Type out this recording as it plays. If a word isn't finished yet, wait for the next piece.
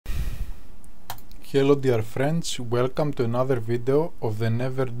Hello dear friends, welcome to another video of the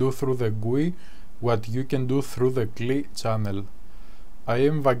Never Do Through the GUI What You Can Do Through the CLI channel. I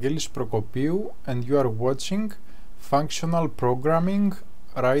am Vangelis Prokopiou and you are watching Functional Programming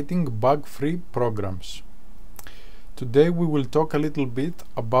Writing Bug-Free Programs. Today we will talk a little bit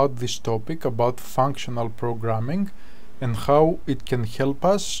about this topic, about functional programming and how it can help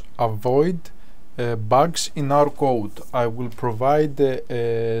us avoid bugs in our code. I will provide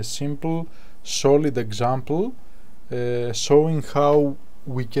a simple solid example showing how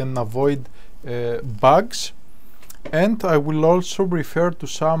we can avoid bugs, and I will also refer to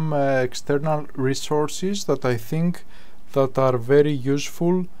some external resources that I think that are very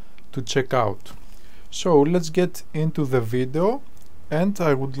useful to check out. So let's get into the video, and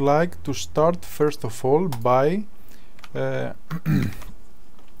I would like to start first of all by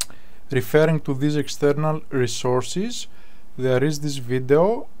referring to these external resources. There is this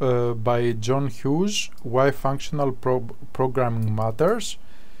video by John Hughes, Why Functional Programming Matters.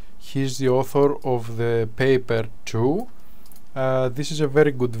 He's the author of the paper 2. This is a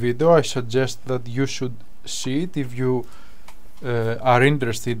very good video. I suggest that you should see it if you are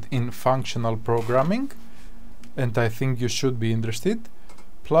interested in functional programming, and I think you should be interested.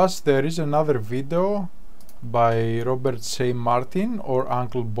 Plus there is another video by Robert C. Martin or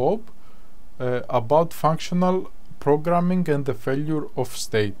Uncle Bob about functional programming and the failure of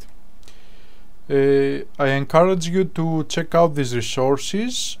state. I encourage you to check out these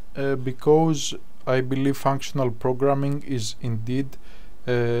resources because I believe functional programming is indeed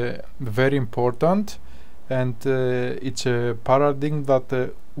very important, and it's a paradigm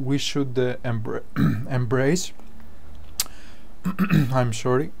that we should embrace I'm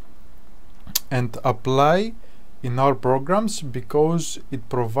sorry, and apply in our programs because it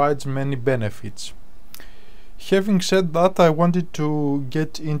provides many benefits. Having said that, I wanted to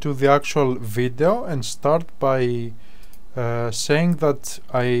get into the actual video and start by saying that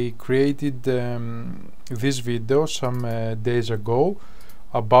I created this video some days ago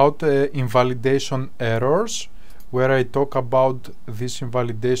about invalidation errors, where I talk about these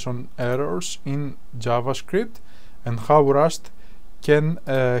invalidation errors in JavaScript and how Rust can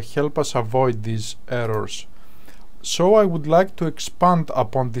help us avoid these errors. So I would like to expand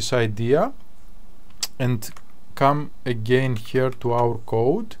upon this idea and come again here to our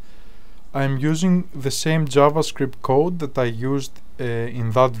code. I'm using the same JavaScript code that I used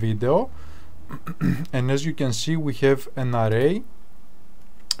in that video and as you can see we have an array,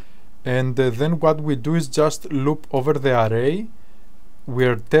 and then what we do is just loop over the array. We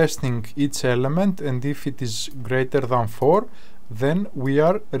are testing each element, and if it is greater than 4 then we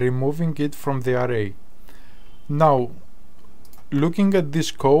are removing it from the array. Now looking at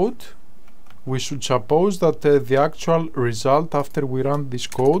this code, we should suppose that the actual result after we run this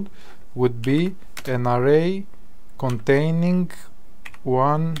code would be an array containing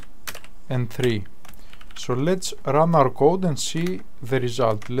 1 and 3. So let's run our code and see the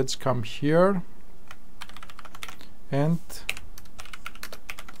result. Let's come here and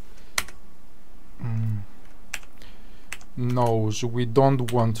nose. We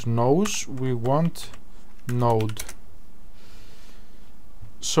don't want nose, we want node.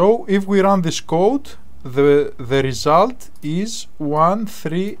 So if we run this code, the result is 1,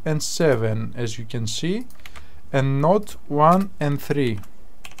 3 and 7, as you can see, and not 1 and 3.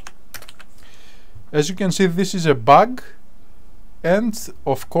 As you can see, this is a bug, and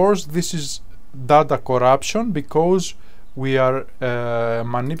of course this is data corruption because we are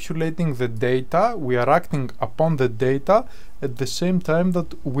manipulating the data, we are acting upon the data at the same time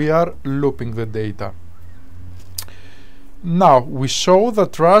that we are looping the data. Now we saw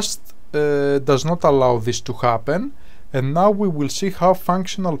that Rust does not allow this to happen, and now we will see how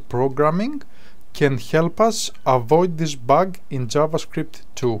functional programming can help us avoid this bug in JavaScript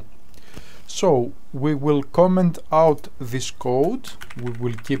 2. So we will comment out this code, we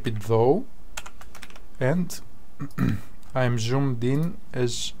will keep it though, and I'm zoomed in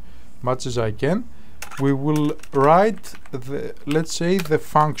as much as I can. We will write the, let's say, the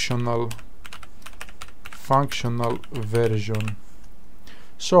functional version.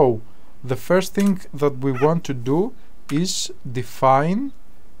 So the first thing that we want to do is define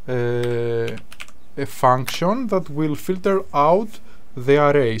a function that will filter out the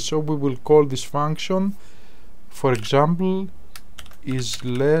array. So we will call this function, for example, is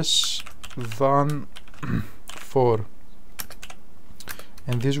less than 4,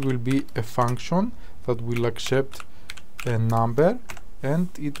 and this will be a function that will accept a number and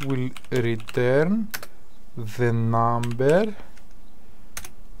it will return the number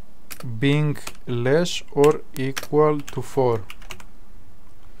being less or equal to 4.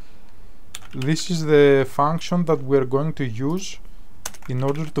 this is the function that we're going to use in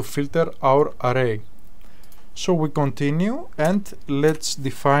order to filter our array. So we continue and let's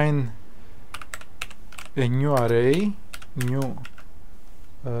define a new array,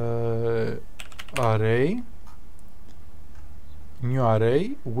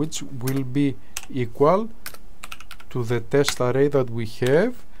 which will be equal to the test array that we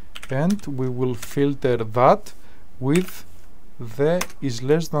have, and we will filter that with the is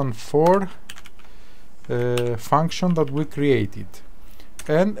less than 4 function that we created.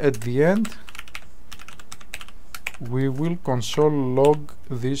 And at the end we will console log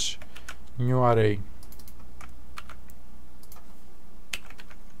this new array.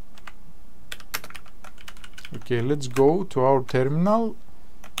 Okay, let's go to our terminal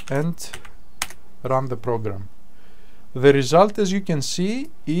and run the program. The result, as you can see,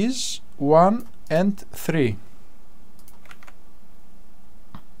 is 1 and 3.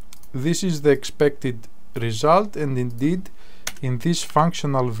 This is the expected result, and indeed in this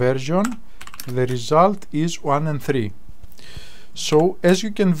functional version the result is 1 and 3. So as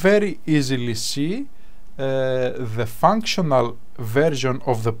you can very easily see, the functional version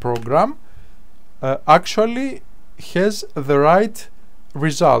of the program actually has the right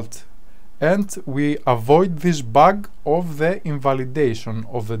result, and we avoid this bug of the invalidation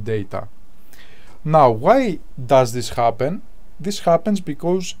of the data. Now, why does this happen? This happens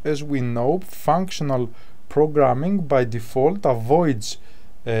because, as we know, functional programming by default avoids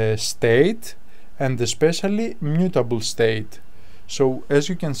state, and especially mutable state. So as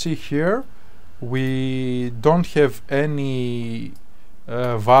you can see here, we don't have any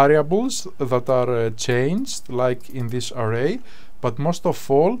variables that are changed like in this array, but most of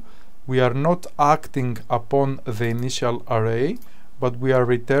all we are not acting upon the initial array, but we are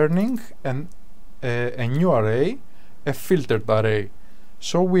returning a new array, a filtered array.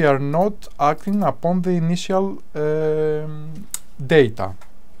 So we are not acting upon the initial data.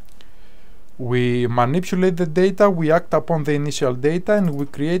 We manipulate the data, we act upon the initial data, and we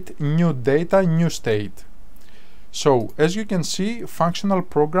create new data, new state. So as you can see, functional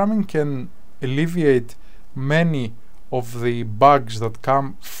programming can alleviate many of the bugs that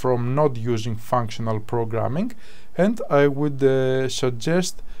come from not using functional programming, and I would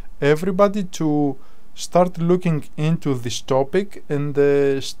suggest everybody to start looking into this topic and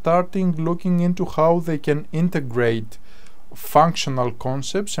starting looking into how they can integrate functional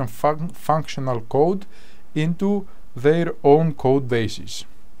concepts and functional code into their own code bases.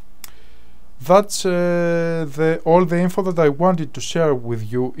 That's all the info that I wanted to share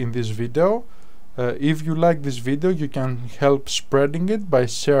with you in this video. If you like this video, you can help spreading it by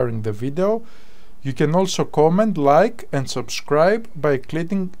sharing the video. You can also comment, like and subscribe by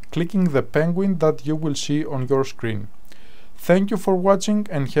clicking the penguin that you will see on your screen. Thank you for watching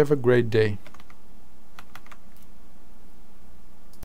and have a great day.